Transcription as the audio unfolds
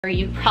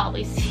You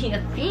probably see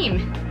a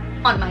theme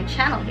on my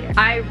channel here.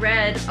 I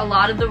read a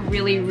lot of the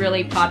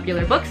really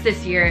popular books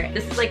this year.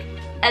 This is like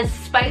as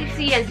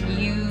spicy as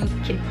you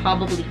can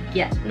probably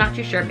get. Not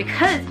too sure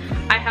because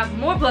I have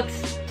more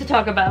books to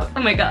talk about.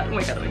 Oh my god, oh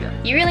my god, oh my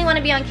god. You really want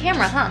to be on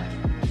camera, huh?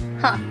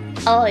 Huh.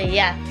 Oh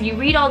yeah. You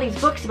read all these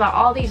books about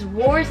all these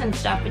wars and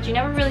stuff, but you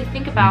never really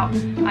think about,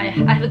 I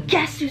have a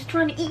guest who's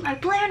trying to eat my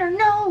planner,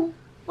 no!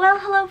 Well,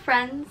 hello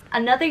friends.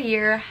 Another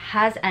year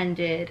has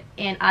ended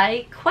and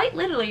I quite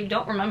literally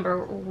don't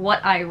remember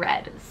what I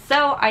read.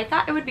 So I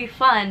thought it would be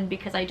fun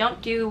because I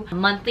don't do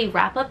monthly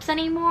wrap-ups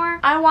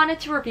anymore. I wanted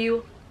to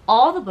review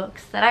all the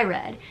books that I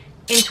read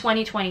in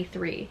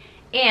 2023.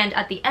 And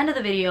at the end of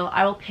the video,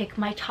 I will pick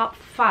my top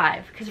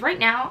 5. Because right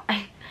now,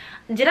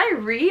 did I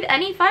read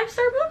any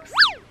 5-star books?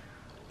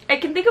 I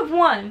can think of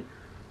one,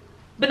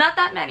 but not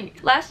that many.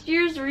 Last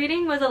year's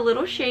reading was a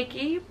little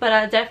shaky, but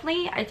I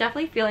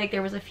definitely feel like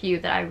there was a few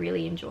that I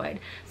really enjoyed.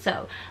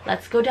 So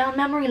let's go down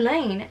memory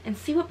lane and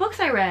see what books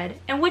I read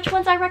and which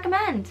ones I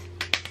recommend.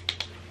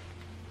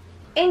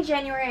 In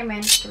January, I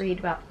managed to read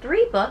about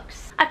 3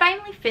 books. I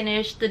finally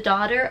finished the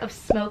Daughter of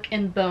Smoke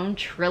and Bone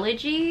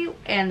trilogy,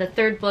 and the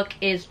 3rd book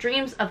is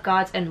Dreams of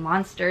Gods and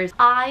Monsters.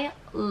 I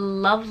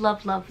love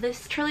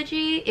this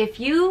trilogy. If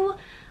you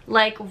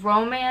like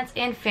romance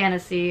and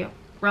fantasy,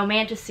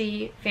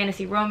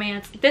 fantasy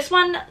romance, this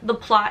one, the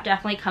plot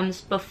definitely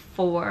comes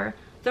before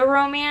the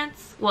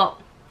romance. Well,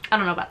 I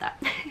don't know about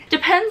that.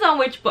 Depends on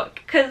which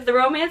book, because the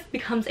romance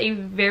becomes a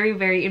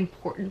very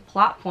important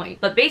plot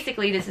point. But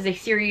basically, this is a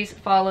series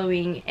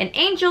following an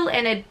angel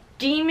and a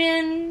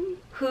demon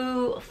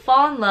who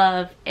fall in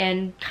love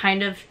and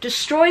kind of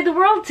destroy the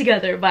world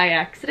together by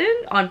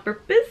accident, on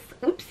purpose.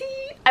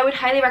 Oopsie. I would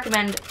highly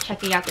recommend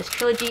checking out this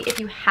trilogy if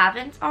you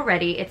haven't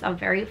already. It's a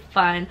very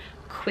fun,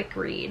 quick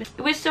read.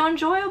 It was so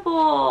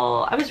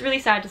enjoyable. I was really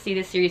sad to see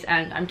this series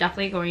end. I'm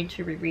definitely going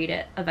to reread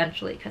it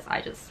eventually because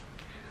I just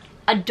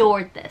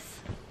adored this.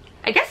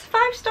 I guess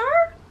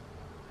 5-star?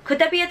 Could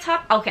that be a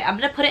top? Okay, I'm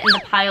gonna put it in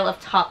the pile of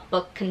top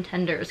book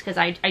contenders because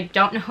I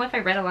don't know if I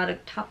read a lot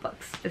of top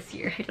books this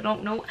year. I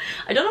don't know what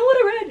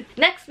I read.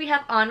 Next we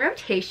have On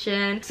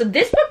Rotation. So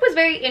this book was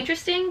very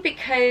interesting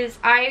because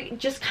I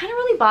just kind of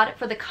really bought it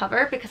for the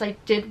cover because I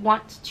did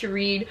want to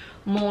read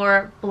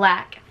more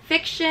black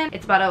fiction.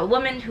 It's about a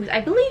woman who's,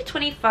 I believe,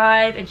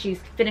 25 and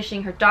she's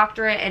finishing her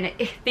doctorate, and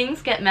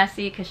things get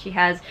messy because she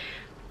has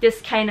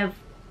this kind of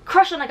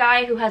crush on a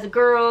guy who has a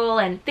girl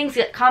and things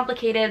get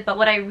complicated. But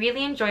what I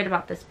really enjoyed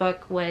about this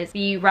book was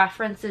the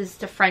references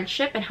to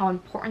friendship and how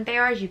important they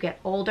are as you get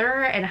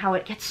older, and how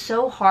it gets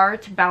so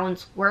hard to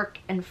balance work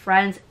and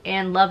friends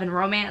and love and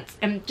romance,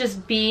 and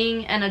just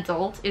being an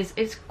adult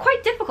is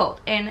quite difficult.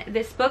 And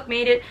this book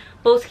made it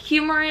both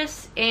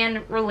humorous and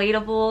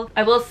relatable.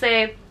 I will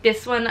say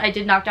this one I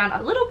did knock down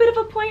a little bit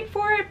of a point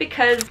for it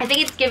because I think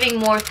it's giving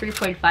more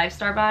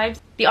 3.5-star vibes.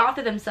 The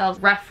author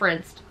themselves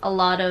referenced a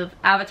lot of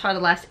Avatar: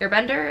 The Last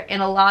Airbender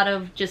and a lot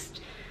of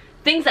just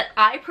things that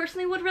I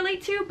personally would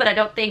relate to, but I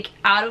don't think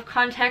out of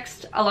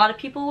context a lot of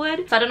people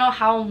would. So I don't know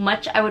how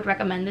much I would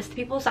recommend this to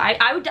people. So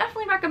I would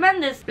definitely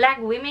recommend this. Black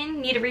women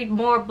need to read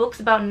more books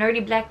about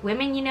nerdy black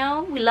women, you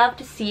know? We love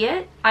to see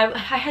it. I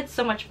had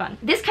so much fun.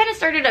 This kind of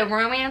started a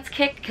romance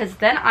kick because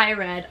then I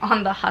read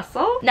On the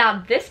Hustle.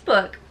 Now this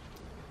book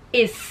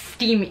is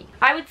steamy.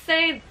 I would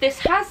say this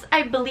has,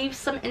 I believe,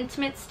 some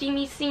intimate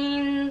steamy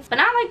scenes, but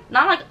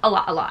not like a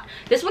lot.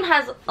 This one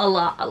has a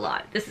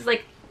lot. This is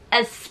like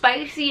as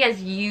spicy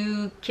as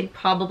you can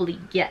probably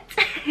get.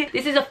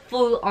 This is a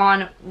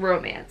full-on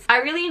romance. I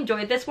really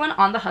enjoyed this one,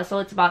 On the Hustle.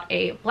 It's about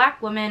a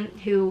black woman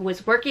who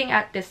was working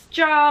at this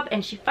job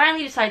and she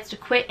finally decides to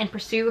quit and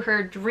pursue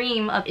her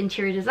dream of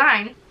interior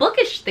design,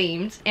 bookish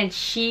themed, and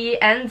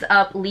she ends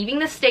up leaving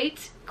the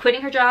state,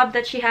 quitting her job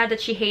that she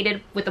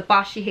hated with the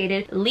boss she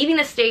hated, leaving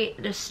the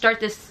state to start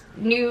this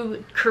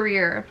new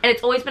career. And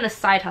it's always been a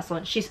side hustle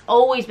and she's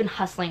always been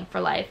hustling for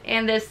life.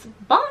 And this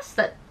boss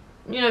that,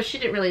 you know, she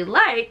didn't really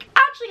like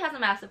actually has a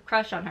massive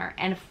crush on her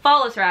and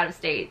follows her out of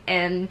state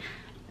and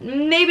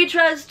maybe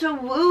tries to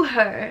woo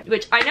her,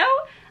 which I know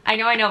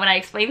when I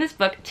explain this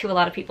book to a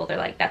lot of people, they're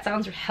like, that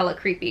sounds hella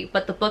creepy.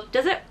 But the book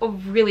does a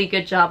really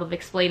good job of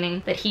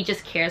explaining that he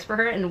just cares for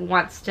her and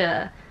wants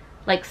to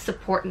like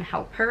support and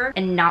help her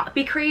and not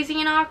be crazy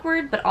and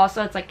awkward, but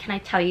also it's like, can I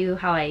tell you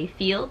how I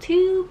feel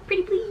too,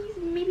 pretty please,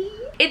 maybe?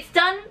 It's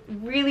done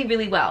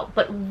really well,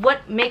 but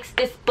what makes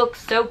this book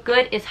so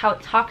good is how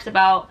it talks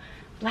about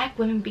black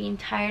women being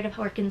tired of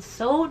working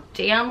so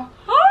damn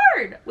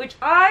hard, which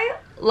I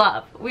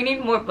love. We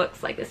need more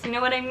books like this, you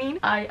know what I mean?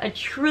 I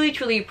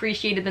truly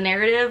appreciated the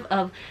narrative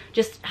of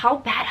just how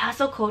bad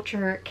hustle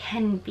culture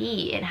can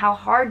be and how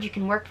hard you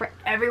can work for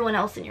everyone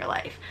else in your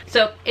life.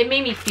 So it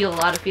made me feel a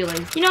lot of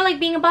feelings. You know, like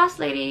being a boss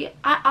lady,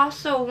 I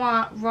also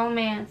want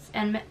romance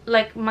and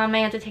like my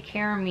man to take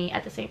care of me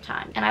at the same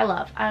time. And I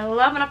love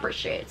and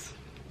appreciate.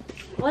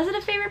 Was it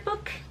a favorite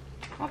book?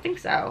 I don't think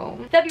so.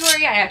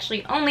 February, I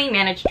actually only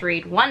managed to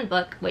read one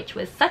book, which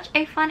was Such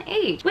a Fun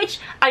Age, which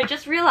I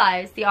just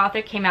realized the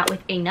author came out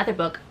with another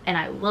book and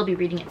I will be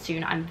reading it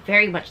soon. I'm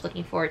very much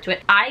looking forward to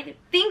it. I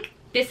think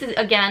This is,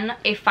 again,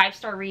 a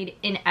 5-star read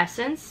in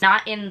essence.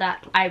 Not in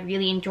that I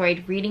really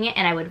enjoyed reading it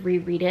and I would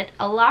reread it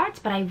a lot,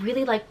 but I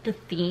really liked the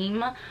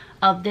theme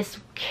of this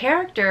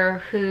character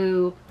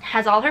who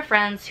has all her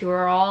friends who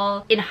are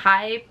all in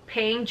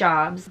high-paying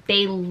jobs.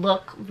 They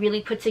look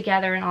really put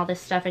together and all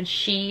this stuff, and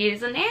she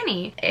is a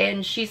nanny.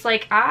 And she's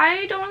like,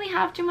 I don't really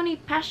have too many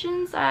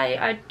passions.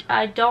 I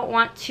don't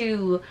want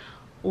to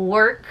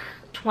work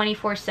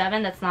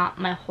 24/7. That's not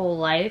my whole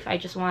life. I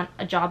just want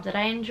a job that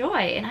I enjoy.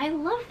 And I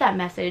love that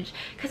message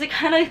because it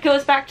kind of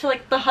goes back to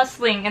like the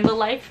hustling and the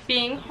life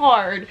being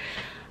hard.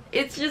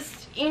 It's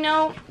just, you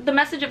know, the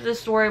message of the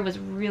story was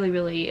really,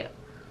 really,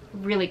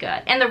 really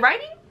good. And the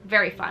writing,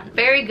 very fun.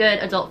 Very good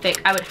adult fic.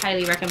 I would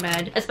highly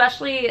recommend,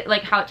 especially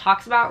like how it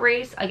talks about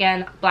race.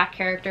 Again, black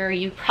character,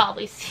 you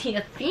probably see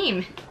a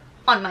theme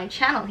on my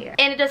channel here.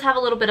 And it does have a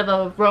little bit of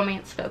a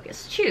romance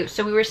focus too.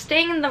 So we were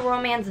staying in the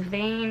romance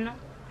vein.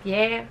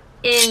 Yeah.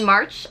 In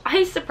March,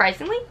 I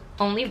surprisingly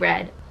only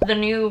read the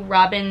new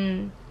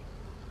Robin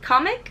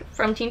comic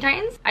from Teen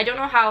Titans. I don't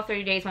know how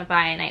 30 days went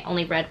by and I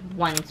only read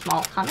one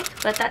small comic,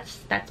 but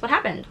that's what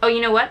happened. Oh,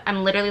 you know what?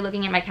 I'm literally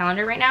looking at my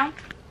calendar right now.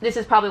 This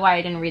is probably why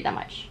I didn't read that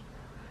much.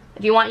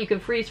 If you want, you can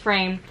freeze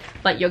frame,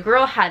 but your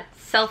girl had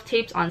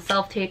self-tapes on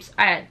self-tapes.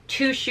 I had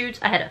 2 shoots,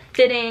 I had a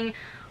fitting.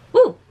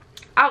 Woo!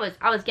 I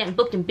was getting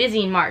booked and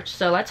busy in March,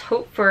 so let's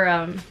hope for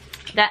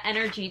that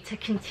energy to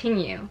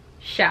continue,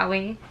 shall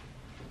we?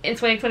 In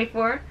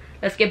 2024,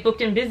 let's get booked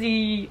and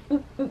busy.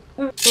 Ooh, ooh,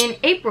 ooh. In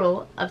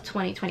April of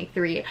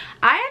 2023,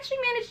 I actually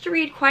managed to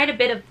read quite a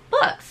bit of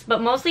books, but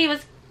mostly it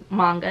was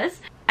mangas.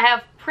 I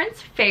have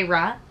Prince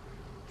Feyre.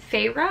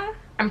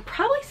 I'm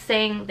probably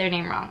saying their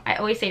name wrong. I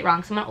always say it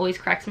wrong. Someone always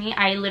corrects me.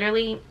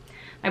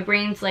 My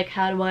brain's like,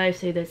 how do I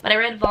say this? But I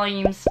read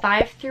volumes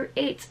 5 through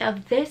 8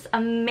 of this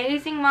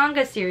amazing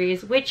manga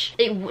series, which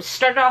it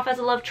started off as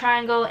a love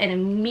triangle and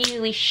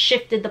immediately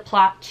shifted the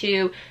plot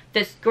to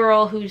this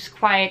girl who's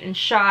quiet and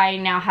shy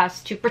now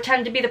has to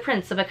pretend to be the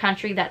prince of a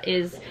country that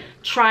is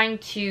trying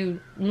to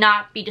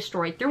not be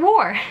destroyed through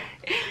war.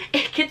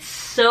 It gets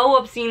so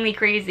obscenely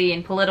crazy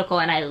and political,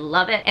 and I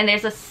love it. And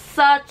there's a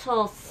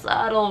subtle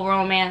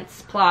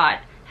romance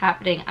plot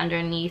happening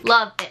underneath.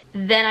 Love it.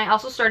 Then I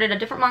also started a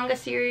different manga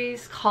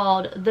series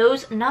called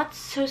Those Not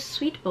So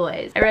Sweet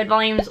Boys. I read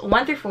volumes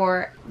 1 through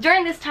 4.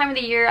 During this time of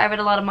the year, I read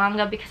a lot of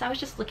manga because I was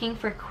just looking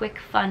for quick,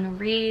 fun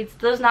reads.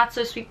 Those Not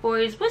So Sweet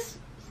Boys was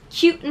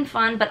cute and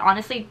fun, but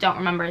honestly don't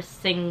remember a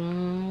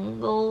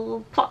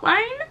single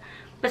plotline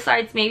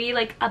besides maybe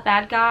like a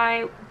bad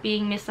guy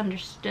being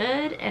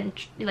misunderstood and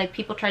like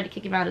people tried to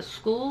kick him out of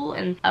school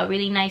and a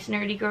really nice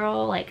nerdy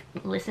girl like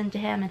listened to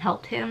him and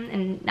helped him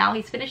and now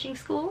he's finishing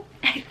school.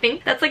 I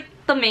think that's like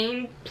the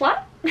main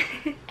plot.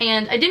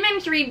 And I did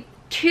manage to read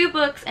 2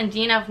 books and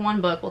DNF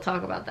 1 book. We'll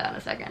talk about that in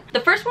a second. The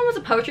first one was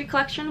a poetry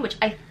collection, which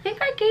I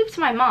think I gave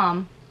to my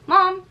mom.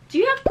 Mom, do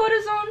you have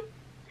cortisone?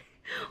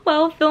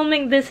 While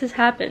filming this has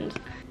happened.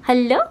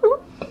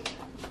 Hello?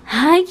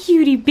 Hi,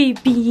 cutie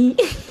baby.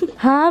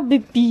 Hi,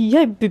 baby.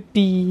 Hi,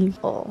 baby.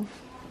 Oh.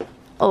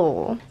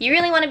 Oh. You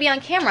really want to be on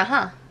camera,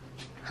 huh?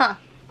 Huh.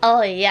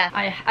 Oh, yeah.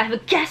 I have a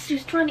guest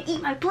who's trying to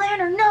eat my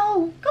planner.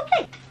 No. Go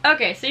play.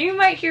 Okay, so you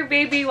might hear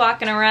baby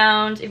walking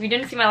around. If you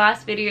didn't see my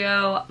last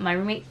video, my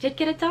roommate did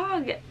get a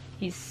dog.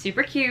 He's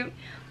super cute,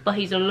 but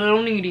he's a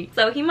little needy.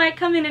 So he might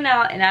come in and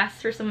out and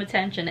ask for some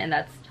attention, and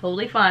that's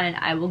totally fine.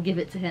 I will give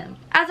it to him.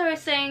 As I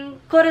was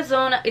saying,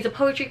 Corazon is a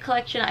poetry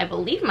collection. I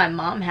believe my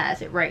mom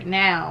has it right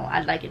now.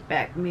 I'd like it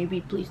back. Maybe,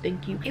 please,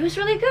 thank you. It was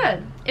really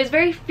good. It was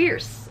very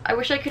fierce. I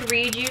wish I could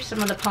read you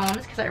some of the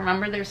poems because I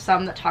remember there's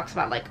some that talks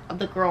about like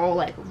the girl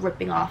like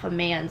ripping off a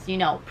man's, you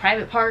know,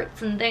 private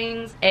parts and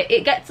things.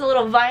 It gets a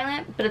little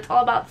violent, but it's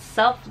all about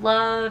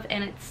self-love,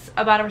 and it's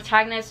about a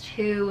protagonist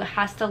who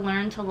has to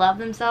learn to love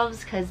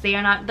themselves because they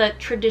are not the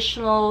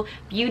traditional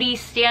beauty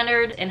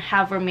standard and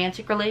have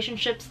romantic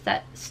relationships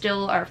that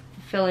still are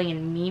fulfilling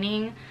and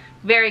meaning.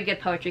 Very good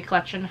poetry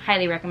collection,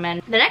 highly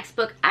recommend. The next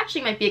book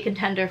actually might be a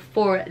contender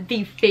for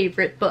the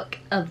favorite book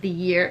of the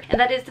year, and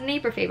that is The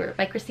Neighbor Favor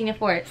by Christina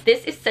Forrest.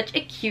 This is such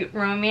a cute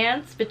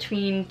romance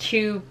between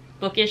 2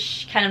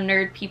 bookish kind of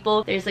nerd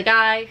people. There's a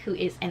guy who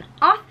is an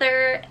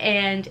author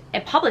and a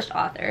published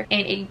author,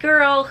 and a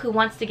girl who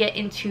wants to get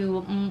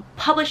into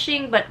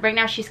publishing, but right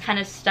now she's kind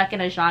of stuck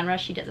in a genre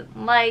she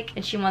doesn't like,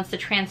 and she wants to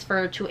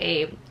transfer to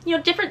a, you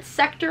know, different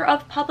sector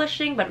of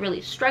publishing, but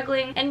really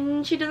struggling,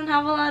 and she doesn't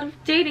have a lot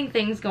of dating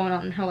things going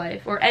on in her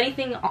life or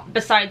anything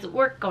besides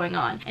work going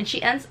on, and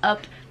she ends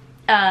up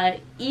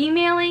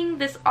emailing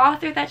this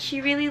author that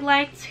she really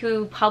liked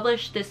who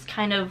published this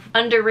kind of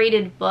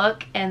underrated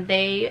book, and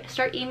they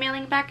start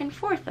emailing back and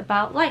forth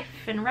about life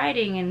and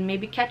writing and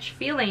maybe catch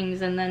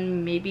feelings and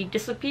then maybe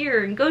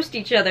disappear and ghost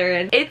each other.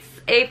 And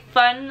it's a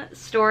fun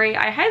story.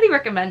 I highly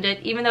recommend it,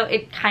 even though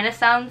it kind of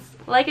sounds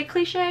like a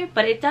cliche,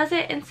 but it does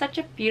it in such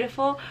a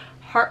beautiful,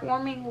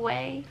 heartwarming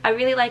way. I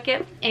really like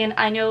it, and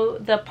I know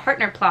the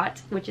partner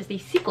plot, which is the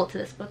sequel to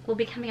this book, will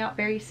be coming out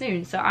very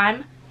soon, so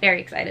I'm very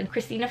excited.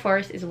 Christina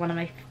Forrest is one of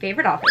my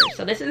favorite authors,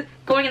 so this is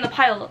going in the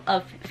pile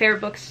of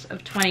favorite books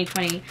of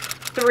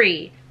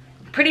 2023.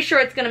 Pretty sure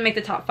it's gonna make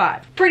the top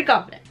 5. Pretty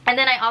confident. And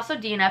then I also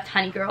DNF'd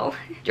Honey Girl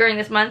during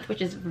this month,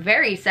 which is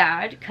very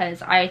sad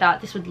because I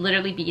thought this would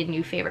literally be a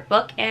new favorite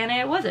book, and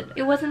it wasn't.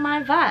 It wasn't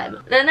my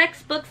vibe. The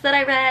next books that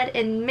I read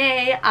in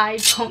May, I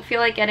don't feel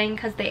like getting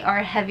because they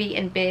are heavy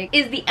and big,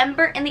 is the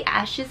Ember and the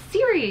Ashes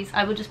series.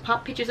 I will just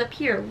pop pictures up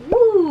here.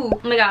 Woo!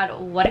 Oh my god,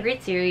 what a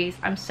great series.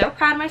 I'm so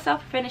proud of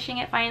myself for finishing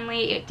it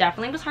finally. It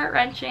definitely was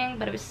heart-wrenching,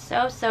 but it was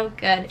so, so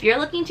good. If you're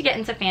looking to get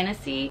into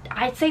fantasy,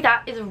 I'd say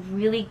that is a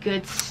really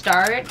good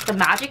start. The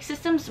magic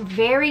system's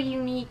very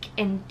unique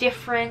and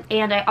different,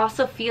 and I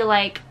also feel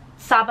like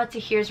Saba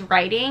Tahir's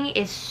writing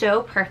is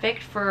so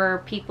perfect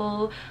for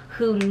people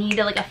who need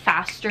like a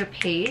faster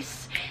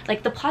pace.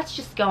 Like the plot's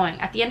just going.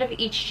 At the end of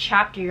each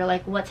chapter, you're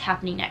like, what's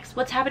happening next?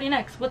 What's happening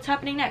next? What's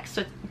happening next?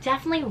 So it's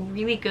definitely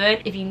really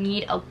good if you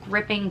need a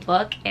gripping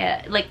book.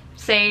 Like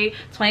say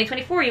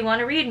 2024, you want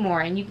to read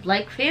more and you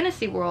like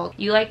fantasy world.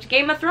 You liked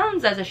Game of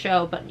Thrones as a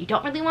show, but you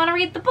don't really want to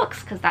read the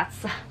books because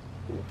that's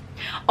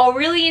a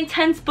really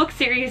intense book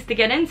series to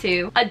get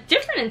into. A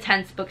different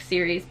intense book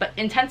series, but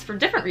intense for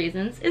different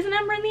reasons, is An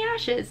Ember in the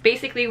Ashes.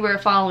 Basically, we're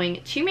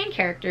following 2 main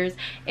characters,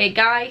 a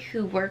guy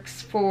who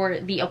works for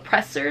the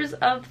oppressors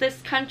of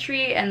this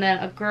country, and then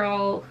a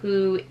girl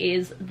who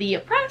is the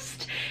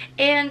oppressed.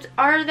 And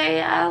are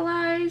they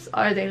allies?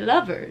 Are they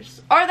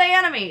lovers? Are they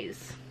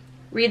enemies?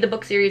 Read the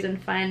book series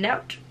and find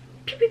out.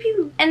 Pew, pew,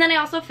 pew. And then I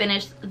also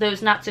finished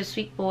Those Not So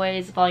Sweet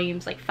Boys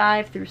volumes like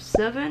 5 through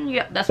 7.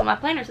 Yep, that's what my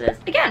planner says.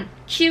 Again,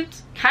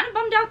 cute. Kind of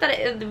bummed out that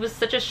it was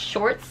such a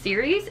short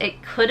series.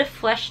 It could have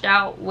fleshed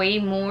out way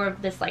more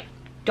of this like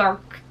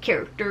dark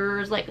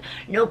characters, like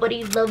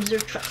nobody loves or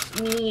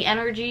trusts me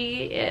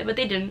energy, but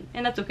they didn't,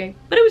 and that's okay.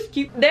 But it was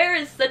cute. There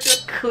is such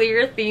a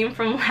clear theme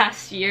from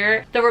last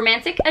year. The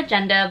Romantic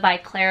Agenda by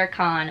Clara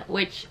Kahn,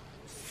 which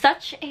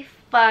such a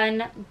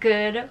fun,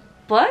 good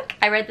book.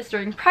 I read this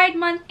during Pride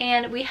Month,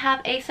 and we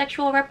have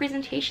asexual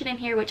representation in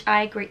here, which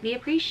I greatly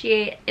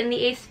appreciate in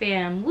the Ace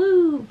fam.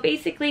 Woo!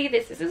 Basically,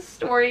 this is a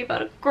story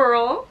about a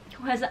girl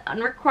who has an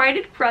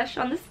unrequited crush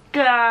on this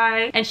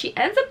guy, and she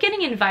ends up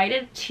getting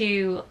invited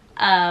to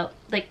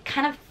like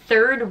kind of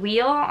third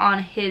wheel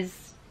on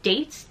his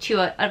dates to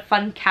a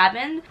fun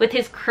cabin with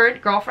his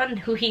current girlfriend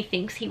who he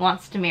thinks he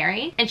wants to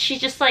marry, and she's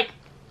just like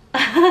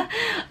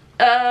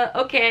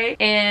okay.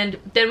 And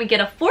then we get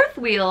a fourth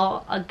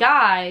wheel, a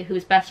guy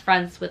who's best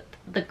friends with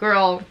the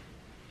girl.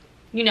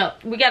 You know,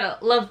 we got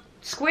a love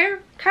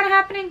square kind of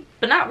happening,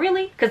 but not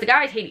really, because the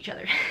guys hate each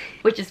other,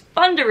 which is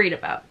fun to read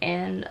about.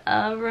 And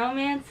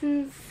romance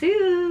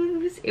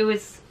ensues. It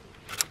was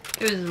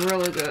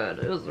really good.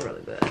 It was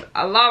really good.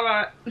 I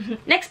love it.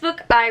 Next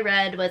book I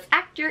read was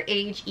Act Your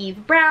Age,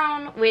 Eve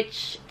Brown,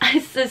 which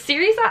is a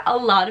series that a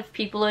lot of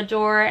people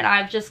adore, and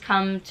I've just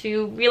come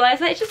to realize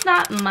that it's just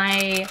not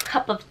my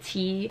cup of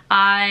tea.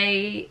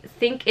 I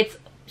think it's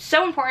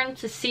so important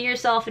to see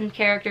yourself in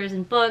characters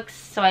in books,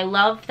 so I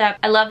love that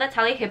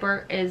Talia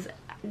Hibbert is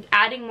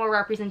adding more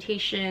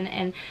representation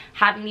and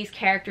having these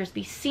characters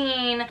be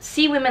seen,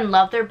 see women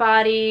love their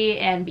body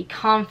and be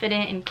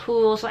confident and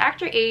cool. So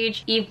Act Your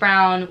Age, Eve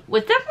Brown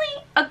was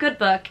definitely a good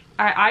book.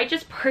 I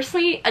just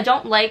personally, I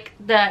don't like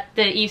that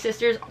the Eve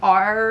sisters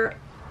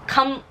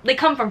come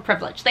from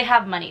privilege. They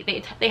have money,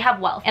 they have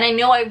wealth, and I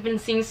know I've been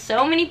seeing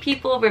so many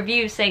people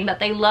reviews saying that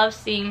they love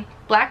seeing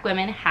black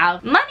women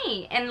have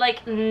money and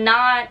like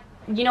not,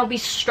 you know, be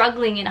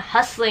struggling and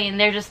hustling, and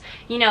they're just,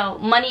 you know,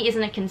 money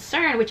isn't a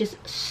concern, which is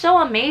so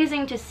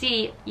amazing to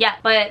see. Yeah,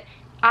 but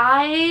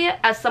I,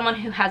 as someone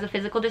who has a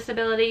physical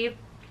disability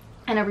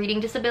and a reading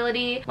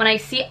disability, when I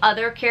see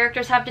other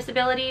characters have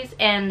disabilities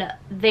and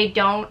they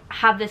don't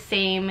have the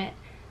same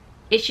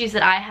issues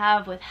that I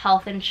have with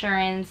health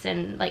insurance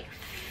and like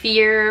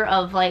fear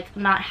of like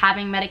not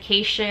having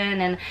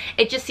medication, and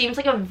it just seems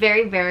like a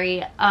very,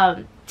 very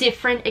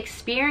different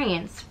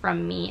experience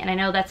from me. And I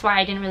know that's why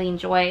I didn't really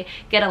enjoy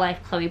Get a Life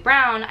Chloe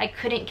Brown. I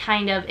couldn't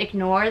kind of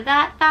ignore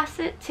that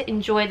facet to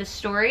enjoy the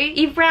story.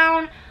 Eve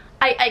Brown,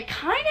 I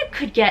kind of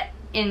could get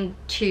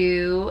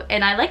into,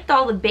 and I liked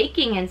all the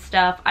baking and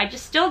stuff. I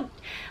just still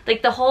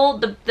like the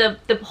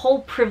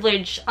whole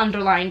privilege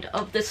underlined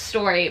of this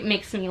story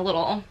makes me a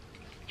little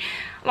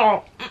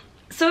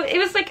so it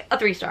was like a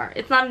 3-star.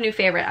 It's not a new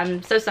favorite.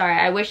 I'm so sorry.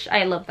 I wish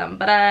I loved them,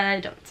 but I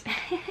don't.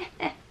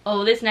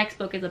 Oh, this next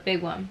book is a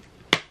big one.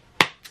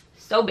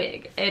 So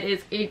big. It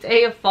is A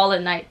Day of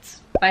Fallen Knights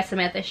by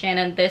Samantha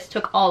Shannon. This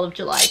took all of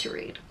July to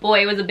read.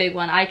 Boy, it was a big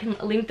one. I can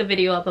link the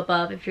video up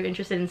above if you're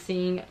interested in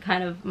seeing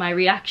kind of my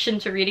reaction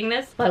to reading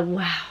this. But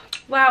wow.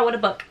 Wow, what a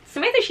book.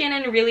 Samantha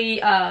Shannon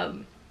really,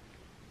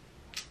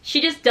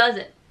 she just does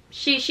it.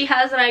 She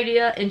has an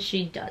idea and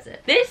she does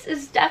it. This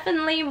is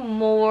definitely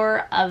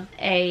more of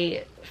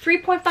a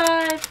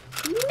 3.5,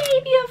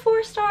 maybe a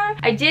 4-star.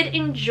 I did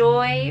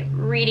enjoy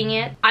reading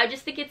it. I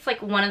just think it's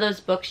like one of those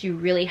books you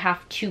really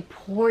have to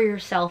pour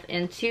yourself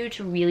into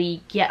to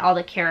really get all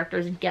the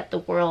characters and get the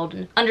world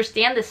and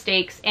understand the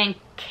stakes and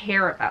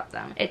care about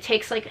them. It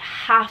takes like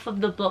half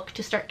of the book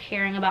to start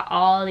caring about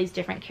all these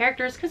different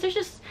characters because there's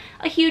just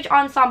a huge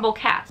ensemble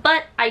cast.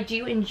 But I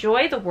do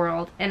enjoy the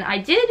world, and I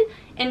did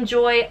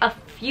enjoy a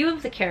few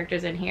of the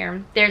characters in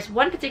here. There's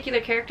one particular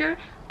character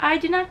I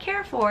do not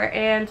care for,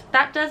 and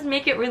that does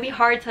make it really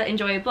hard to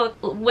enjoy a book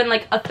when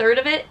like a third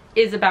of it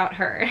is about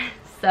her.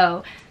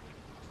 So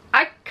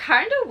I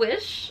kind of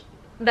wish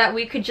that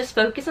we could just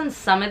focus on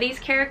some of these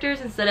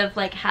characters instead of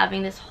like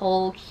having this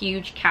whole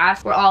huge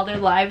cast where all their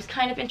lives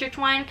kind of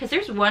intertwine, because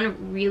there's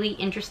one really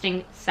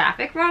interesting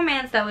sapphic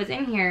romance that was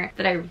in here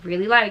that I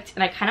really liked,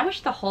 and I kind of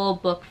wish the whole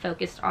book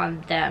focused on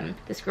them.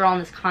 This girl on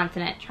this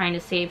continent trying to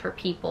save her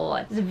people.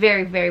 It's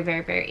very, very,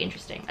 very, very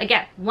interesting.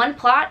 Again, one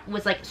plot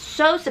was like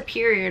so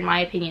superior in my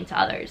opinion to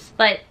others,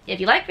 but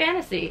if you like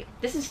fantasy,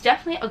 this is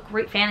definitely a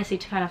great fantasy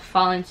to kind of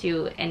fall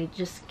into and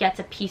just get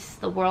to piece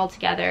the world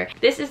together.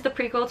 This is the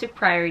prequel to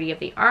Priority of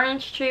the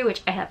Orange Tree,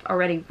 which I have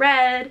already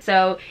read,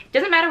 so it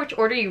doesn't matter which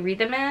order you read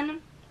them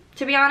in.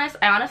 To be honest,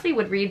 I honestly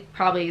would read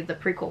probably the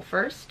prequel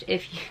first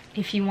if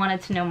you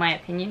wanted to know my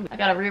opinion. I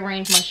gotta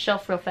rearrange my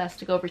shelf real fast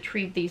to go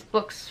retrieve these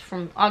books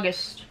from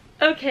August.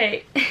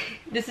 Okay,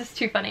 this is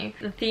too funny.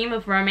 The theme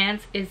of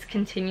romance is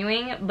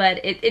continuing,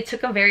 but it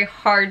took a very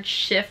hard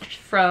shift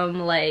from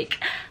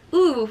like,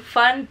 ooh,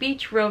 fun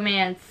beach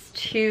romance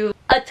to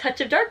A Touch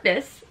of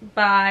Darkness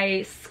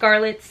by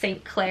Scarlett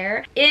St.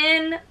 Clair.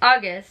 In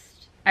August,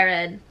 I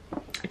read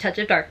A Touch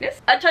of Darkness,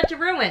 A Touch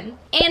of Ruin,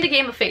 and A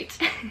Game of Fate.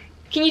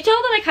 Can you tell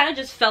that I kind of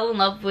just fell in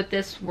love with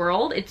this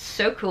world? It's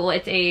so cool.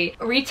 It's a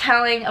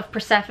retelling of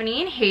Persephone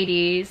and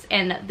Hades,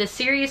 and the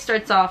series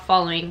starts off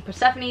following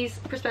Persephone's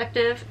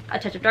perspective, A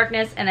Touch of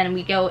Darkness, and then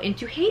we go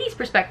into Hades'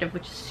 perspective,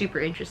 which is super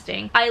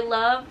interesting. I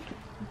love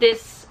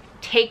this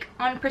take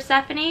on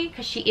Persephone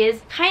because she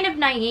is kind of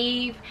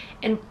naive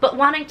but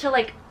wanting to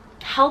like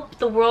help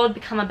the world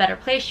become a better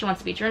place. She wants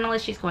to be a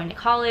journalist, she's going to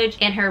college,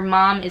 and her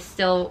mom is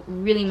still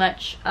really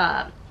much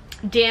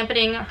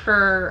dampening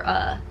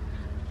her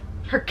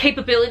her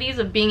capabilities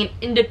of being an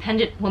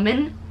independent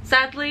woman,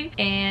 sadly,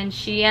 and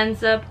she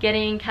ends up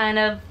getting kind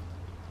of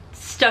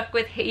stuck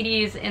with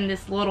Hades in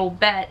this little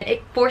bet.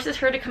 It forces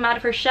her to come out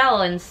of her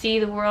shell and see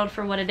the world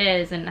for what it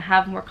is and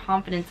have more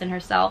confidence in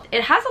herself.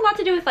 It has a lot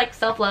to do with like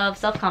self-love,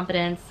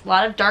 self-confidence, a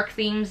lot of dark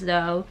themes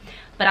though,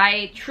 but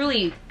I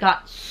truly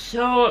got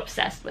so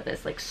obsessed with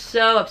this, like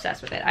so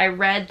obsessed with it. I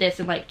read this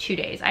in like 2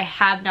 days. I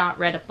have not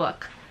read a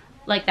book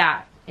like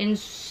that in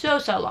so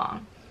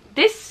long.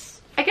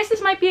 I guess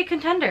this might be a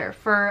contender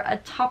for a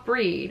top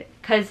read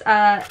because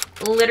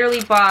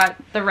literally bought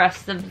the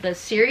rest of the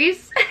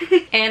series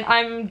and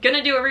I'm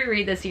gonna do a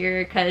reread this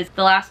year because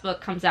the last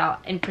book comes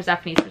out in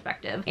Persephone's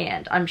perspective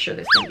and I'm sure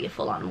there's gonna be a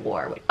full-on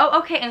war. Oh,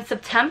 okay, in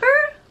September,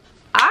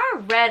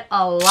 I read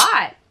a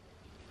lot.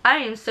 I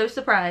am so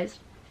surprised.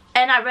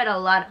 And I read a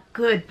lot of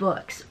good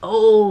books.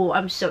 Oh,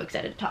 I'm so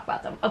excited to talk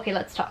about them. Okay,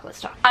 let's talk.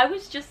 I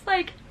was just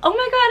like, oh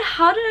my god,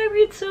 how did I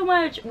read so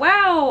much?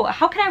 Wow,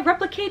 how can I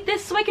replicate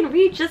this so I can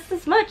read just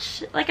as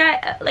much?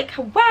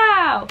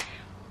 Wow.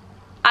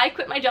 I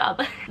quit my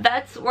job.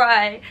 That's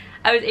why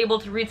I was able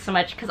to read so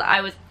much, because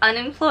I was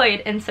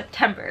unemployed in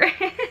September.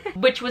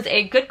 Which was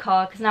a good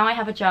call, because now I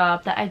have a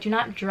job that I do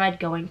not dread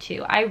going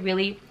to.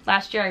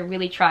 Last year I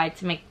really tried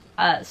to make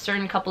a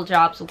certain couple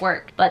jobs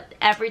work, but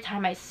every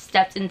time I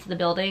stepped into the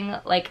building,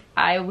 like,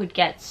 I would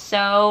get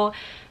so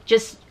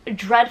just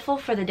dreadful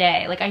for the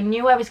day. Like, I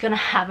knew I was gonna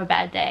have a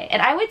bad day,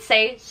 and I would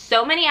say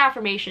so many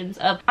affirmations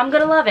of, I'm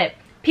gonna love it,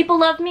 people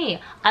love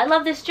me, I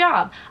love this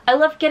job, I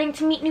love getting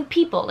to meet new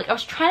people. Like, I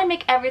was trying to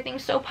make everything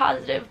so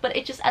positive, but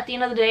it just, at the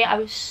end of the day, I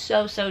was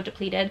so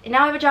depleted. And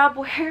now I have a job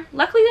where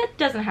luckily that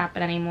doesn't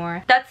happen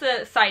anymore. That's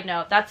a side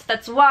note.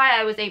 That's why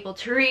I was able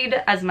to read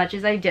as much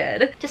as I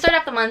did. To start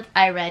off the month,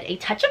 I read A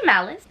Touch of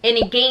Malice and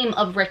A Game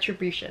of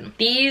Retribution.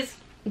 These,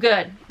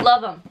 good.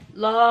 Love them.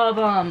 Love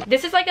them.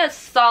 This is like a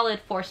solid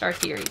 4-star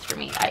series for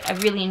me. I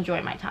really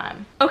enjoy my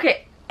time.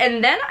 Okay.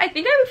 And then I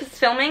think I was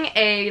filming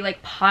a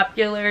like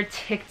popular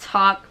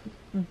TikTok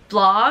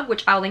blog,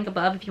 which I'll link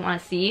above if you want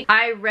to see.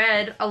 I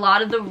read a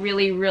lot of the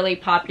really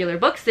popular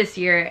books this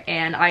year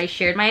and I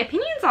shared my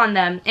opinions on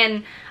them,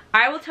 and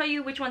I will tell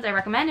you which ones I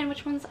recommend and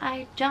which ones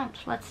I don't.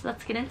 Let's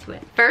get into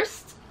it.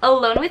 First,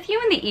 Alone with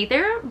You in the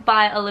Ether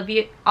by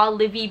Olivia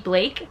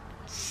Blake.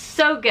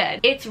 So good.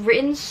 It's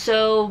written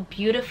so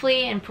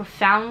beautifully and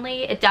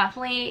profoundly. It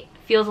definitely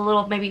feels a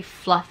little maybe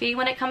fluffy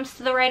when it comes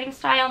to the writing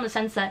style, in the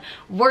sense that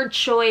word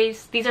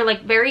choice, these are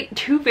like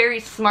two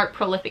very smart,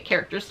 prolific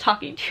characters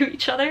talking to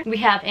each other. We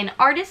have an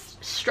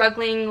artist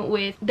struggling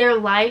with their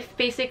life,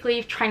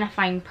 basically trying to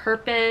find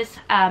purpose,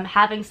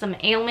 having some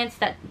ailments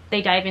that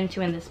they dive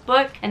into in this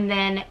book, and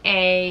then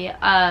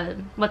a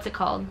what's it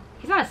called?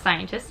 He's not a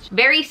scientist.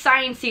 Very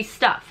sciencey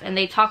stuff, and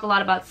they talk a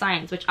lot about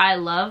science, which I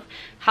love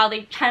how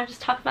they kind of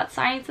just talk about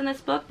science in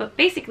this book. But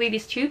basically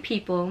these two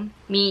people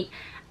meet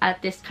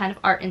at this kind of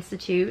art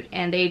institute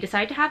and they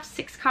decide to have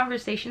 6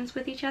 conversations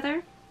with each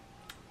other.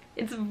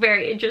 It's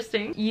very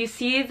interesting. You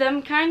see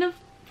them kind of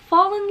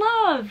fall in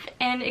love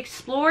and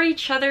explore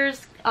each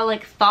other's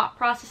like thought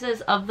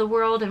processes of the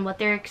world and what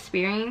they're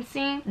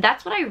experiencing.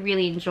 That's what I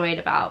really enjoyed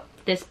about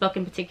this book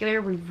in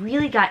particular. We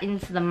really got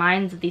into the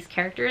minds of these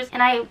characters,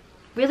 and I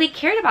really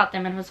cared about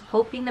them and was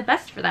hoping the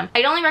best for them.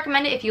 I'd only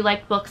recommend it if you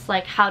like books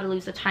like How to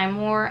Lose a Time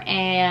War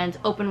and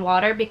Open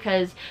Water,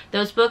 because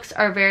those books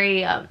are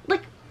very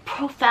like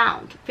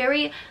profound,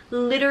 very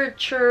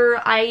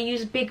literature. I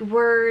use big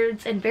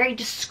words and very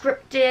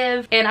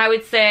descriptive, and I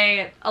would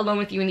say Alone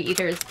with You in the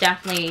Ether is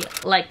definitely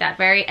like that,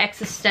 very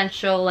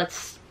existential.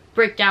 Let's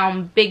break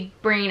down big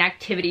brain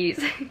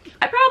activities.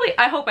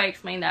 I hope I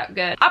explained that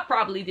good. I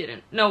probably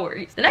didn't, no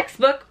worries. The next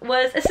book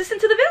was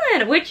Assistant to the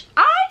Villain, which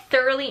I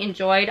thoroughly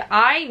enjoyed.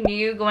 I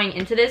knew going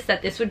into this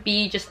that this would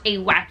be just a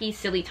wacky,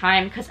 silly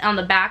time, because on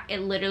the back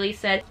it literally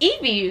said,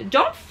 Evie,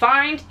 don't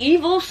find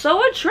evil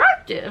so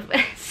attractive.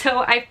 So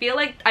I feel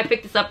like I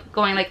picked this up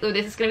going like, oh,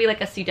 this is gonna be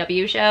like a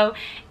CW show,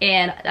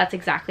 and that's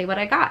exactly what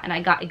I got, and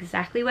I got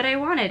exactly what I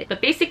wanted.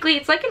 But basically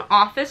it's like an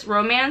office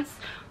romance,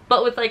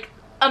 but with like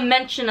a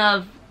mention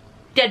of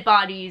dead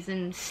bodies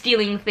and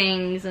stealing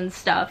things and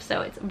stuff. So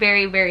it's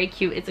very, very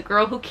cute. It's a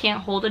girl who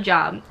can't hold a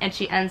job, and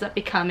she ends up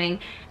becoming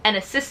an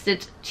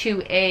assistant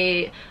to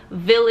a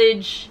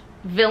village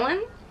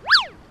villain.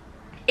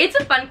 It's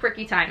a fun,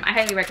 quirky time. I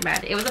highly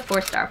recommend it. It was a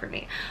 4-star for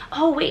me.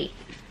 Oh wait,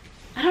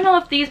 I don't know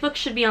if these books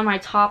should be on my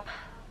top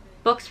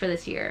books for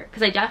this year,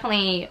 because I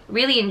definitely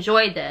really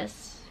enjoyed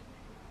this,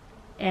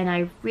 and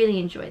I really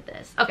enjoyed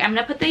this. Okay, I'm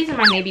gonna put these in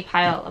my maybe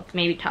pile of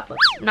maybe top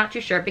books. I'm not too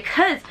sure,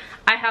 because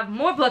I have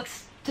more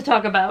books to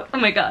talk about. Oh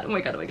my god, oh my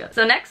god, oh my god.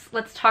 So next,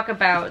 let's talk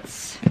about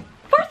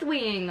Fourth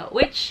Wing,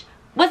 which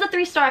was a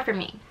 3-star for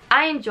me.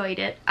 I enjoyed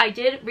it. I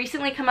did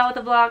recently come out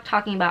with a vlog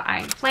talking about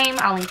Iron Flame.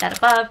 I'll link that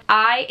above.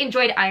 I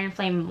enjoyed Iron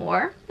Flame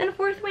more than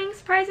Fourth Wing,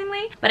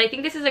 surprisingly. But I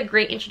think this is a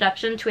great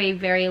introduction to a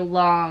very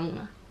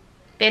long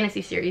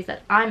fantasy series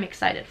that I'm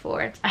excited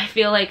for. I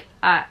feel like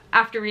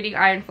after reading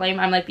Iron Flame,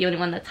 I'm like the only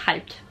one that's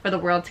hyped for the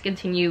world to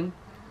continue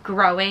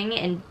growing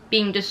and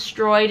being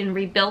destroyed and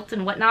rebuilt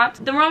and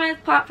whatnot. The romance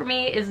plot for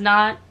me is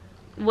not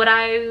what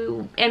I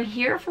am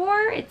here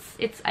for.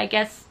 It's I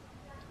guess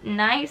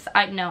nice.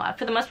 No,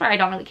 for the most part I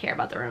don't really care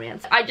about the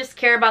romance. I just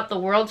care about the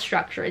world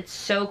structure. It's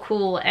so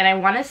cool, and I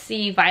want to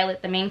see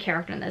Violet, the main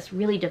character in this,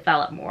 really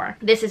develop more.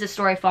 This is a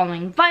story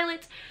following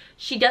Violet.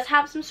 She does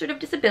have some sort of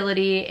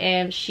disability,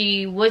 and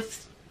she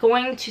was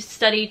going to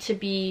study to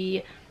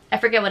be, I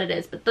forget what it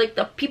is, but like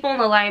the people in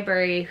the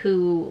library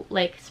who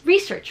like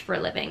research for a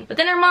living. But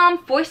then her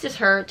mom forces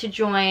her to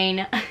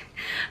join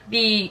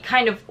the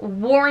kind of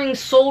warring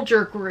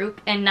soldier group,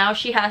 and now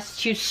she has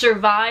to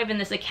survive in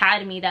this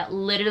academy that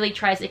literally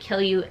tries to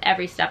kill you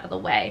every step of the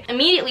way.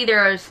 Immediately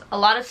there's a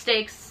lot of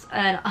stakes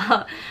and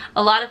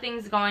a lot of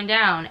things going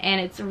down, and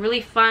it's a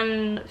really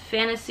fun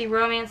fantasy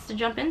romance to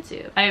jump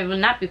into. I will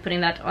not be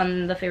putting that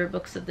on the favorite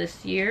books of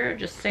this year,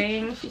 just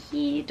saying,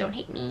 hee, don't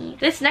hate me.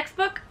 This next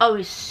book, oh,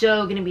 is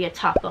so gonna be a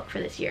top book for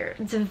this year.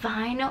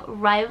 Divine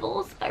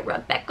Rivals by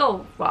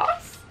Rebecca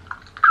Ross.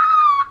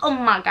 Oh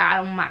my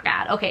god, oh my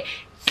god. Okay,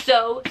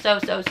 so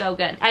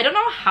good. I don't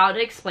know how to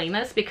explain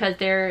this because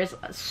there's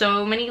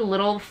so many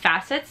little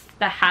facets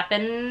that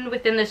happen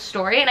within this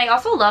story, and I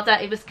also love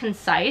that it was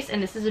concise,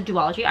 and this is a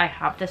duology. I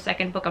have the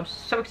second book. I'm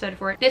so excited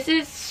for it.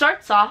 This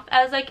starts off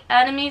as like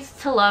enemies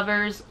to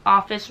lovers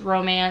office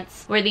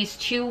romance, where these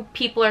two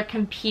people are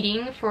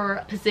competing for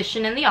a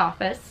position in the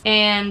office,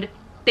 and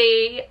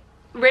they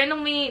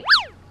randomly,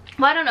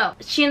 well, I don't know,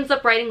 she ends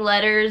up writing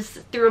letters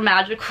through a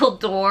magical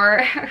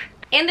door.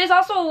 And there's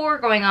also a war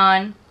going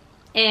on,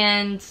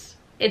 and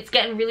it's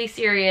getting really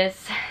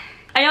serious.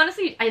 I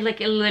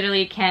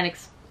literally can't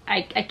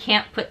I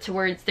can't put to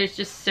words. There's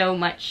just so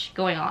much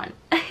going on.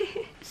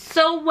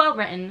 So well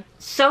written,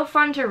 so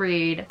fun to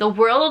read. The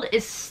world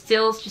is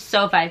still just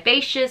so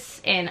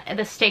vivacious, and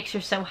the stakes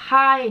are so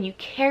high, and you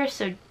care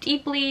so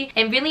deeply,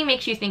 and really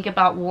makes you think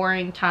about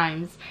warring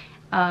times.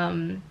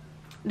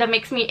 It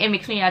makes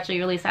me actually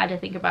really sad to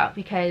think about,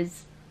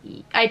 because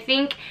I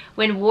think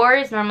when war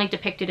is normally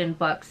depicted in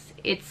books,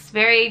 it's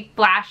very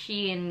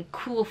flashy and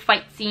cool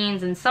fight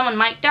scenes, and someone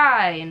might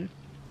die, and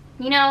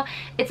you know,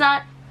 it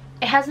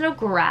has no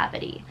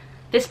gravity.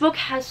 This book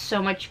has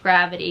so much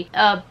gravity.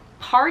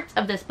 Part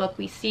of this book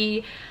we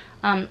see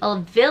a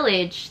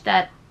village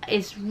that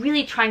is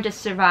really trying to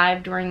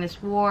survive during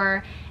this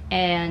war,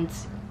 and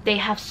they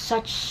have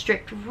such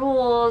strict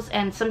rules,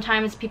 and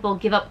sometimes people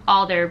give up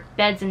all their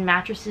beds and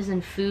mattresses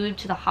and food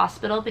to the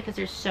hospital because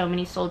there's so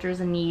many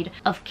soldiers in need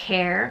of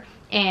care.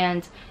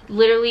 And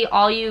literally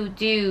all you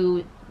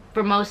do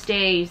for most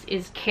days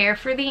is care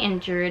for the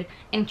injured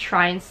and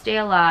try and stay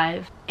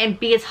alive and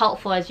be as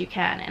helpful as you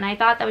can. And I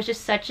thought that was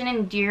just such an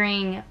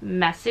endearing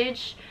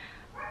message,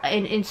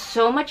 and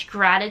so much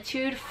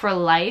gratitude for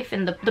life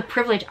and the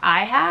privilege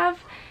I have.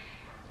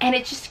 And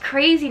it's just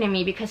crazy to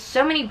me, because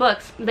so many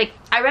books, like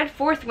I read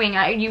Fourth Wing,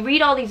 you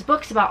read all these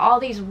books about all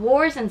these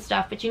wars and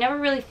stuff, but you never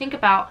really think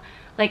about,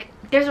 like,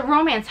 there's a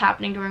romance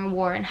happening during a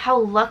war, and how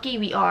lucky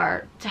we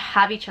are to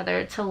have each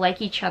other, to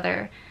like each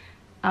other,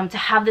 to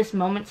have this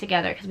moment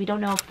together, because we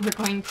don't know if we're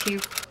going to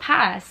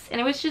pass. And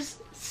it was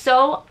just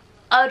so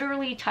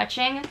utterly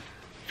touching.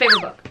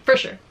 Favorite book, for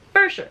sure,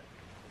 for sure.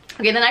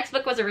 Okay, the next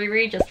book was a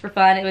reread just for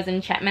fun. It was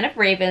Enchantment of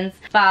Ravens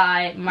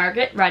by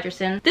Margaret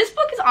Rogerson. This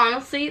book is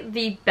honestly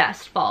the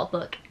best fall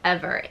book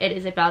ever. It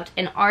is about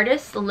an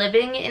artist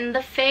living in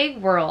the Fae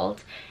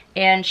world,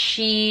 and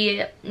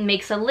she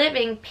makes a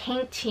living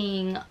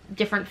painting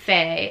different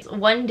Fae.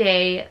 One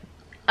day,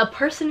 a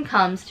person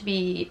comes to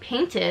be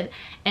painted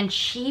and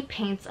she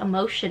paints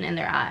emotion in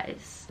their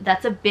eyes.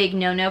 That's a big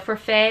no-no for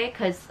Fae,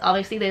 because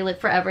obviously they live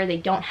forever. They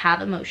don't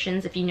have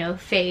emotions, if you know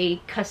Fae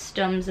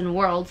customs and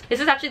worlds. This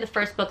is actually the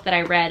first book that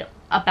I read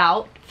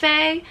about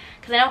Fae,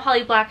 because I know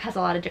Holly Black has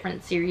a lot of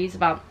different series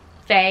about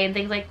Fae and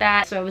things like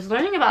that. So I was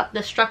learning about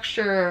the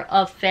structure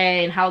of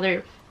Fae and how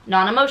they're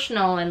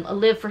non-emotional and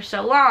live for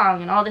so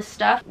long and all this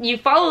stuff. You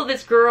follow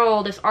this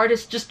girl, this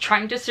artist, just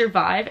trying to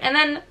survive, and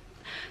then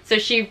so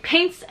she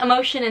paints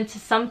emotion into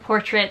some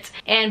portrait,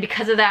 and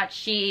because of that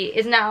she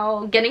is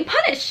now getting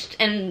punished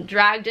and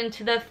dragged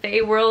into the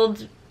Fae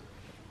world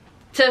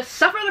to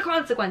suffer the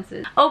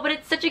consequences. Oh, but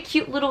it's such a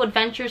cute little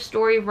adventure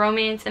story,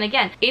 romance, and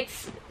again,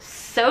 it's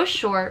so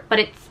short, but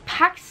it's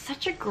packed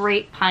such a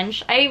great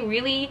punch. I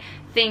really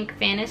think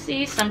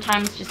fantasy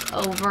sometimes just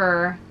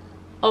over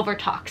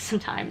talks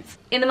sometimes.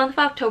 In the month of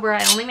October,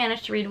 I only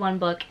managed to read one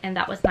book, and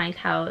that was Ninth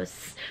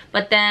House.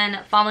 But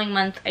then following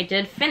month, I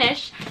did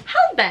finish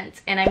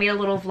Hellbent, and I made a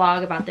little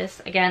vlog about this.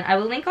 Again, I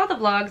will link all the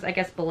vlogs, I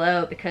guess,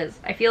 below, because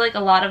I feel like a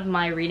lot of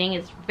my reading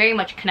is very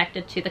much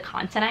connected to the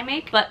content I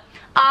make. But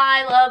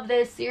I love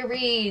this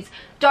series.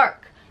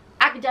 Dark,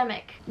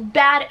 academic,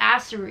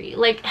 badassery.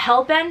 Like,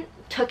 Hellbent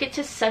took it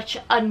to such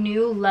a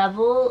new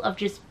level of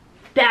just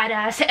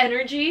badass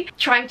energy,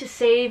 trying to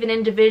save an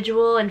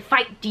individual and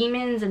fight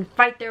demons and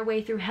fight their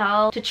way through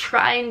hell to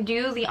try and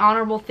do the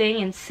honorable thing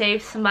and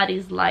save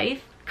somebody's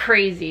life.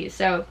 Crazy.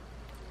 So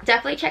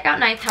definitely check out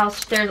Ninth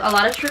House. There's a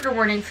lot of trigger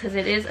warnings because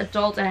it is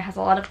adult and it has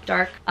a lot of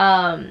dark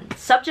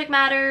subject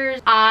matters.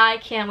 I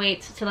can't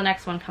wait till the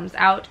next one comes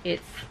out.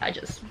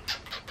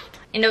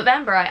 In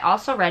November, I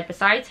also read,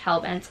 besides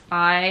Hellbent,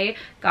 I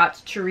got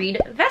to read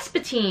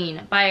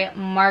Vespertine by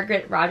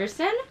Margaret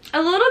Rogerson.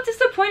 A little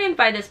disappointed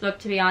by this book,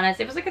 to be honest.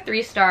 It was like a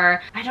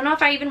 3-star. I don't know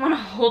if I even want to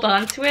hold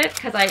on to it,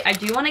 because I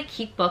do want to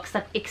keep books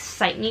that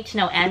excite me to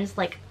no ends.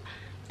 Like,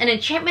 an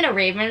Enchantment of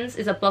Ravens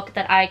is a book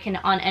that I can,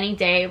 on any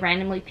day,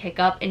 randomly pick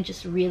up and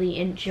just really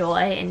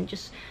enjoy and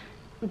just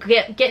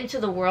get into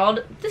the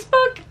world. This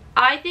book,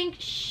 I think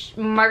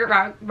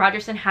Margaret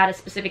Rogerson had a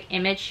specific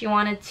image she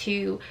wanted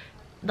to,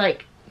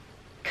 like,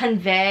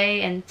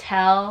 convey and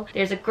tell.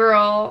 There's a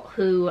girl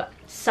who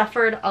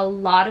suffered a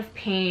lot of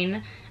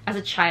pain as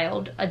a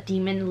child. A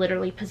demon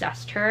literally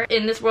possessed her.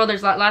 In this world,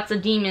 there's lots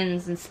of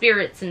demons and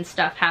spirits and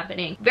stuff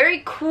happening.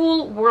 Very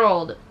cool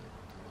world.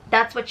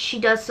 That's what she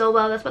does so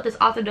well. That's what this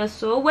author does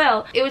so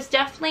well. It was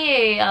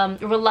definitely a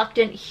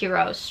reluctant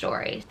hero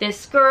story.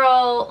 This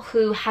girl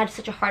who had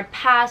such a hard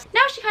past,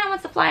 now she kind of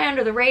wants to fly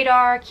under the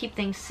radar, keep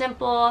things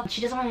simple. She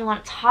doesn't really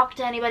want to talk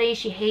to anybody.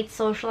 She hates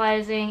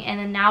socializing,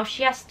 and then now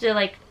she has to,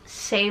 like,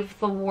 save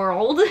the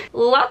world.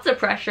 Lots of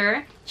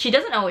pressure. She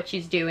doesn't know what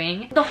she's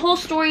doing. The whole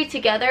story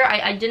together,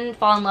 I didn't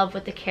fall in love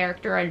with the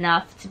character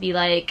enough to be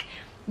like,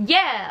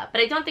 yeah,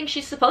 but I don't think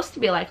she's supposed to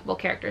be a likable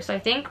character, so I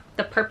think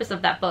the purpose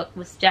of that book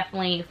was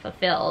definitely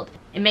fulfilled.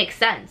 It makes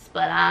sense,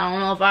 but I don't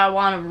know if I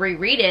want to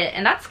reread it,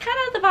 and that's kind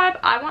of the vibe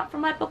I want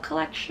from my book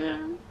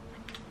collection.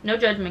 No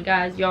judgment,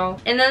 guys, y'all.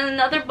 And then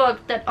another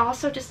book that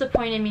also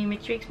disappointed me,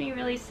 which makes me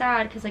really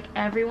sad, because like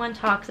everyone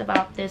talks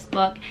about this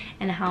book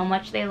and how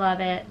much they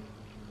love it,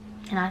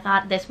 and I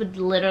thought this would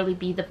literally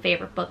be the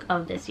favorite book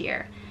of this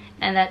year,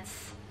 and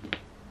that's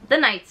The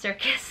Night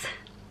Circus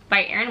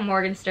by Erin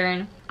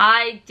Morgenstern.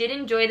 I did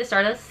enjoy The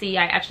Stardust Sea.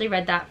 I actually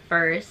read that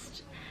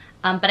first,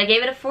 but I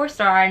gave it a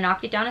 4-star. I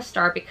knocked it down a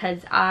star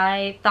because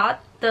I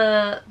thought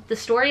the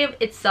story of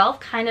itself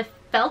kind of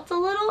felt a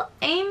little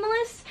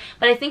aimless,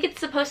 but I think it's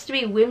supposed to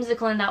be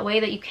whimsical in that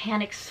way that you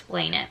can't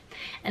explain it,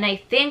 and I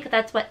think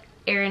that's what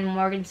Erin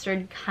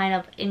Morgenstern kind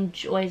of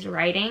enjoys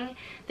writing.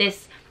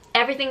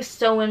 Everything's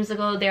so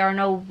whimsical, there are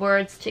no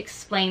words to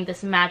explain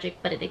this magic,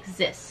 but it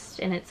exists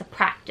and it's a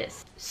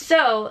practice.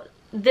 So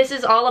this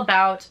is all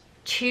about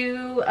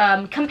two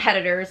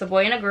competitors, a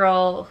boy and a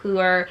girl, who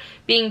are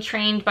being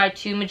trained by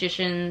two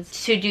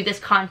magicians to do this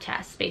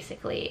contest,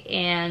 basically,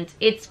 and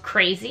it's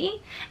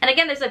crazy. And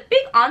again, there's a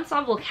big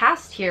ensemble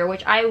cast here,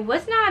 which I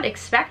was not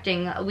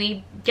expecting.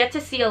 We get to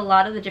see a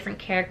lot of the different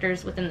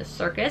characters within the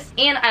circus,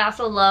 and I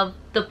also love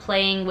the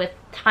playing with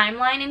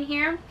timeline in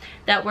here,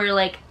 that we're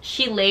like,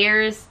 she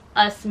layers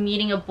us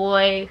meeting a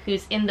boy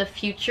who's in the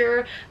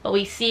future, but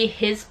we see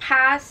his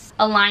past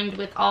aligned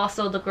with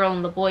also the girl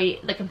and the boy,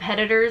 the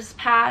competitor's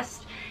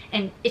past,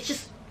 and it's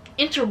just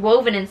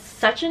interwoven in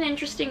such an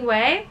interesting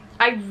way.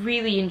 I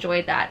really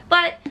enjoyed that.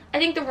 But I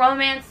think the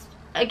romance,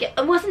 again,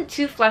 it wasn't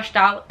too fleshed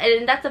out,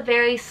 and that's a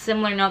very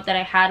similar note that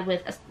I had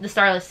with The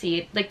Starless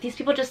Sea. Like, these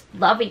people just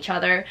love each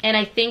other, and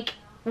I think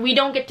we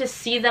don't get to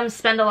see them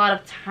spend a lot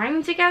of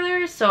time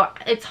together, so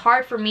it's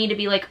hard for me to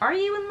be like, are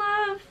you in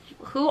love?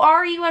 Who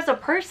are you as a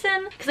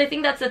person? Because I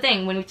think that's the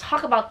thing, when we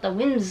talk about the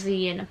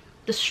whimsy and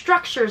the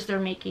structures they're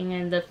making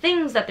and the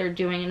things that they're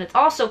doing, and it's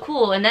all so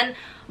cool. And then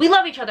we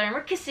love each other and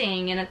we're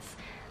kissing, and it's,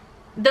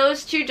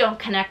 those two don't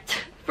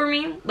connect for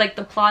me. Like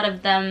the plot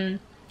of them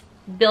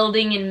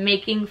building and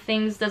making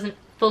things doesn't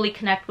fully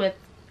connect with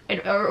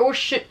it, or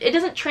should, it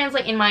doesn't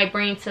translate in my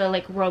brain to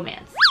like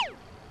romance.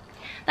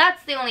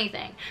 That's the only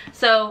thing.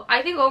 So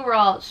I think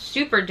overall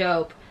super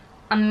dope,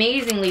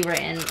 amazingly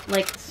written,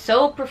 like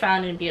so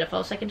profound and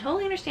beautiful. So I can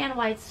totally understand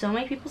why it's so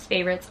many people's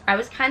favorites. I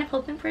was kind of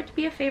hoping for it to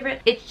be a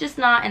favorite. It's just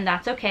not, and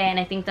that's okay. And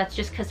I think that's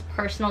just because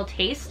personal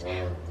taste.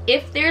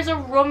 If there's a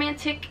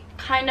romantic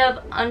kind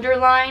of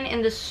underline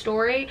in the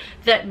story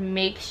that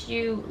makes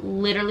you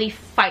literally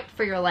fight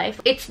for your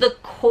life, it's the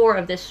core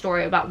of this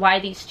story about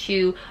why these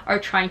two are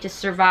trying to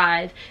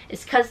survive,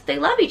 is because they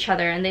love each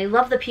other and they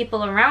love the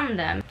people around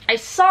them. I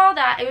saw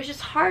that, it was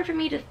just hard for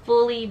me to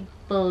fully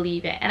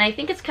believe it, and I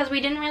think it's because we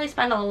didn't really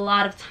spend a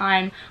lot of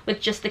time with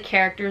just the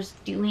characters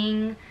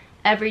doing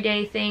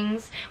everyday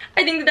things.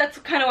 I think that's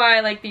kind of why I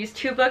like these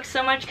two books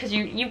so much, because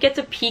you get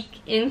to peek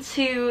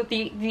into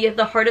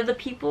the heart of the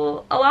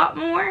people a lot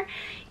more,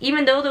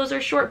 even though those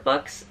are short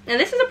books. And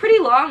this is a pretty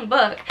long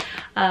book,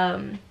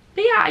 but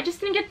yeah, I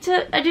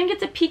didn't get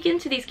to peek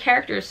into these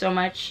characters so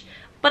much.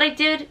 But I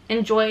did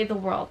enjoy the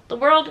world. The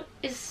world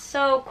is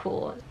so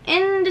cool.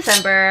 In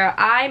December,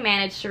 I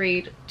managed to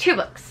read two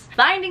books.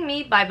 Finding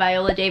Me by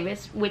Viola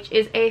Davis, which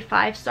is a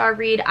 5-star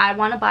read. I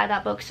want to buy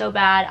that book so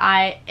bad.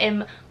 I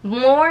am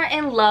more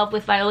in love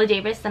with Viola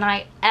Davis than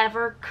I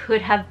ever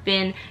could have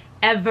been,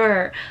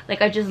 ever.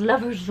 Like, I just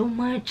love her so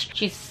much.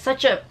 She's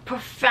such a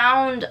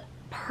profound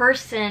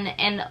person,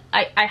 and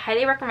I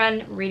highly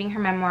recommend reading her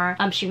memoir.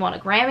 She won a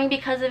Grammy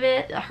because of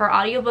it. Her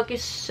audiobook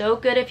is so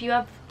good. If you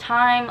have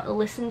time,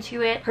 listen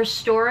to it. Her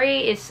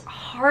story is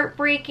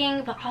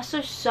heartbreaking but also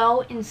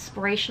so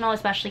inspirational,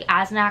 especially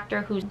as an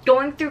actor who's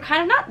going through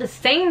kind of not the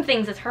same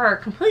things as her,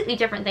 completely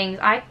different things.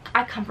 I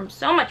come from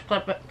so much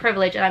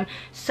privilege, and I'm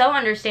so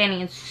understanding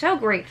and so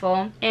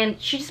grateful,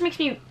 and she just makes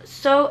me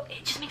so,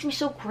 it just makes me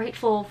so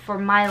grateful for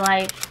my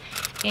life,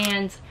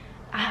 and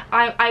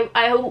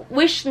I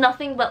wish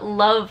nothing but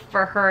love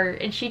for her,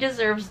 and she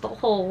deserves the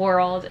whole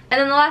world. And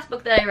then the last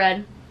book that I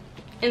read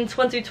in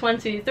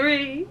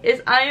 2023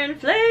 is Iron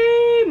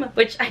Flame,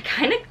 which I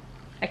kind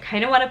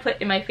of want to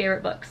put in my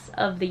favorite books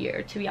of the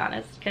year, to be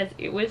honest, because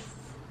it was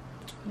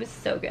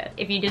so good.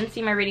 If you didn't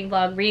see my reading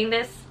vlog, reading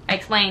this, I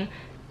explain,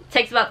 it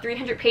takes about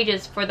 300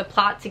 pages for the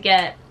plot to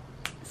get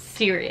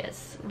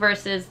serious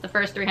versus the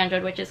first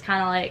 300, which is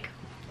kind of like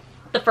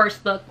the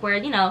first book where,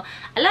 you know,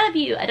 I love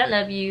you, I don't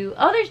love you,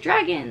 oh there's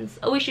dragons,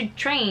 oh we should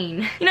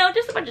train, you know,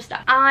 just a bunch of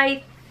stuff.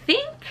 I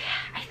think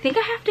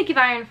I have to give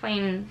Iron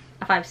Flame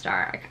a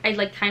 5-star. I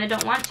like kind of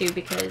don't want to,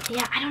 because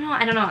yeah, I don't know,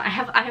 I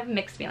have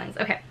mixed feelings.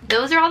 Okay,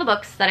 those are all the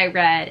books that I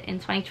read in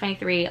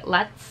 2023.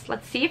 Let's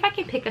see if I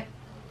can pick a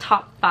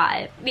top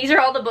 5. These are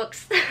all the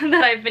books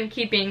that I've been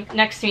keeping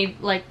next to me,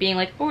 like being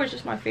like, oh, it's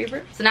just my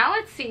favorite. So now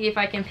let's see if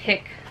I can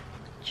pick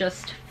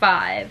just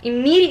 5.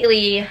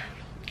 Immediately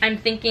I'm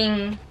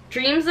thinking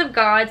Dreams of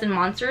Gods and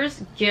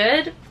Monsters,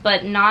 good,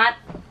 but not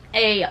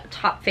a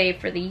top fave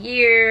for the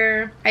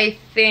year. I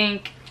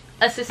think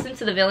Assistant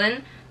to the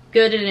Villain,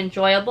 good and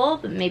enjoyable,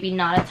 but maybe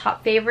not a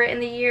top favorite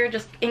in the year,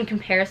 just in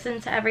comparison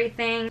to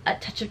everything. A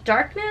Touch of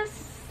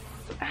Darkness.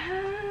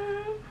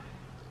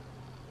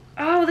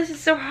 Oh, this is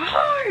so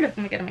hard.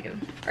 Oh my god.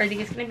 Are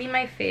these gonna be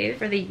my fave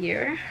for the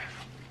year?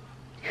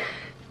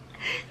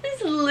 This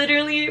is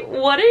literally,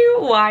 what a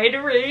wide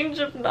range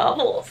of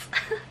novels.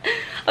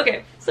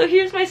 Okay, so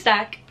here's my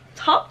stack.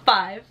 Top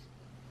 5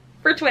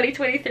 for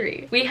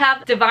 2023. We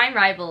have Divine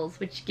Rivals,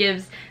 which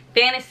gives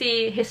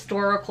fantasy,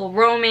 historical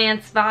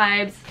romance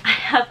vibes. I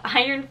have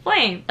Iron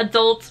Flame,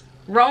 adult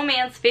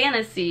romance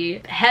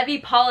fantasy, heavy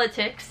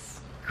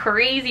politics,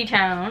 crazy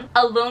town.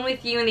 Alone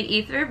with You in the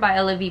Ether by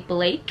Olivia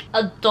Blake,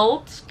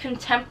 adult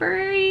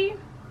contemporary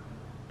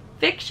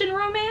fiction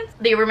romance.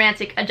 The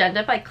Romantic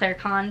Agenda by Claire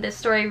Kahn. This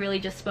story really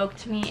just spoke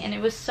to me, and it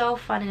was so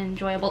fun and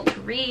enjoyable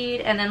to read.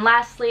 And then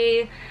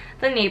lastly,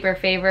 The Neighbor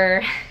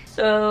Favor.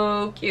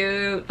 So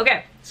cute.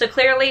 Okay, so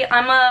clearly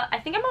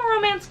I think I'm a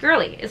romance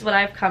girly is what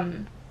I've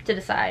come to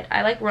decide.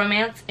 I like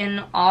romance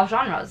in all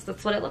genres.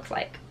 That's what it looks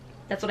like.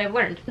 That's what I've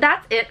learned.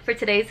 That's it for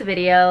today's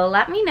video.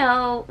 Let me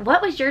know,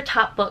 what was your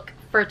top book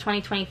for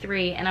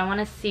 2023, and I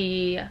want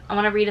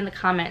to read in the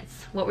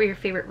comments what were your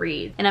favorite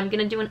reads. And I'm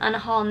gonna do an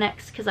unhaul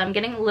next because I'm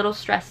getting a little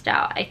stressed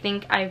out. I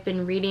think I've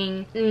been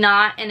reading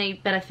not in a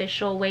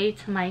beneficial way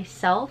to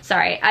myself.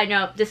 Sorry, I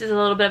know this is a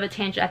little bit of a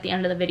tangent at the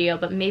end of the video,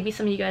 but maybe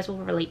some of you guys will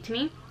relate to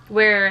me,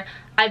 where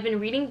I've been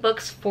reading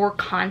books for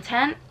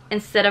content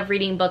instead of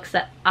reading books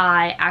that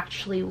I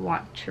actually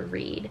want to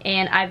read.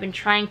 And I've been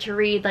trying to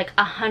read like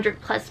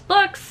 100+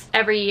 books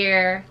every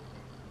year,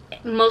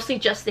 mostly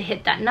just to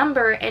hit that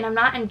number, and I'm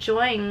not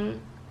enjoying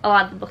a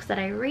lot of the books that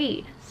I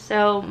read.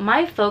 So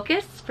my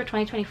focus for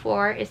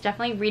 2024 is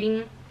definitely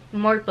reading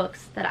more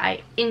books that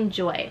I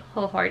enjoy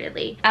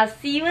wholeheartedly. I'll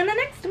see you in the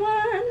next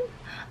one.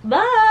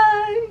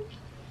 Bye!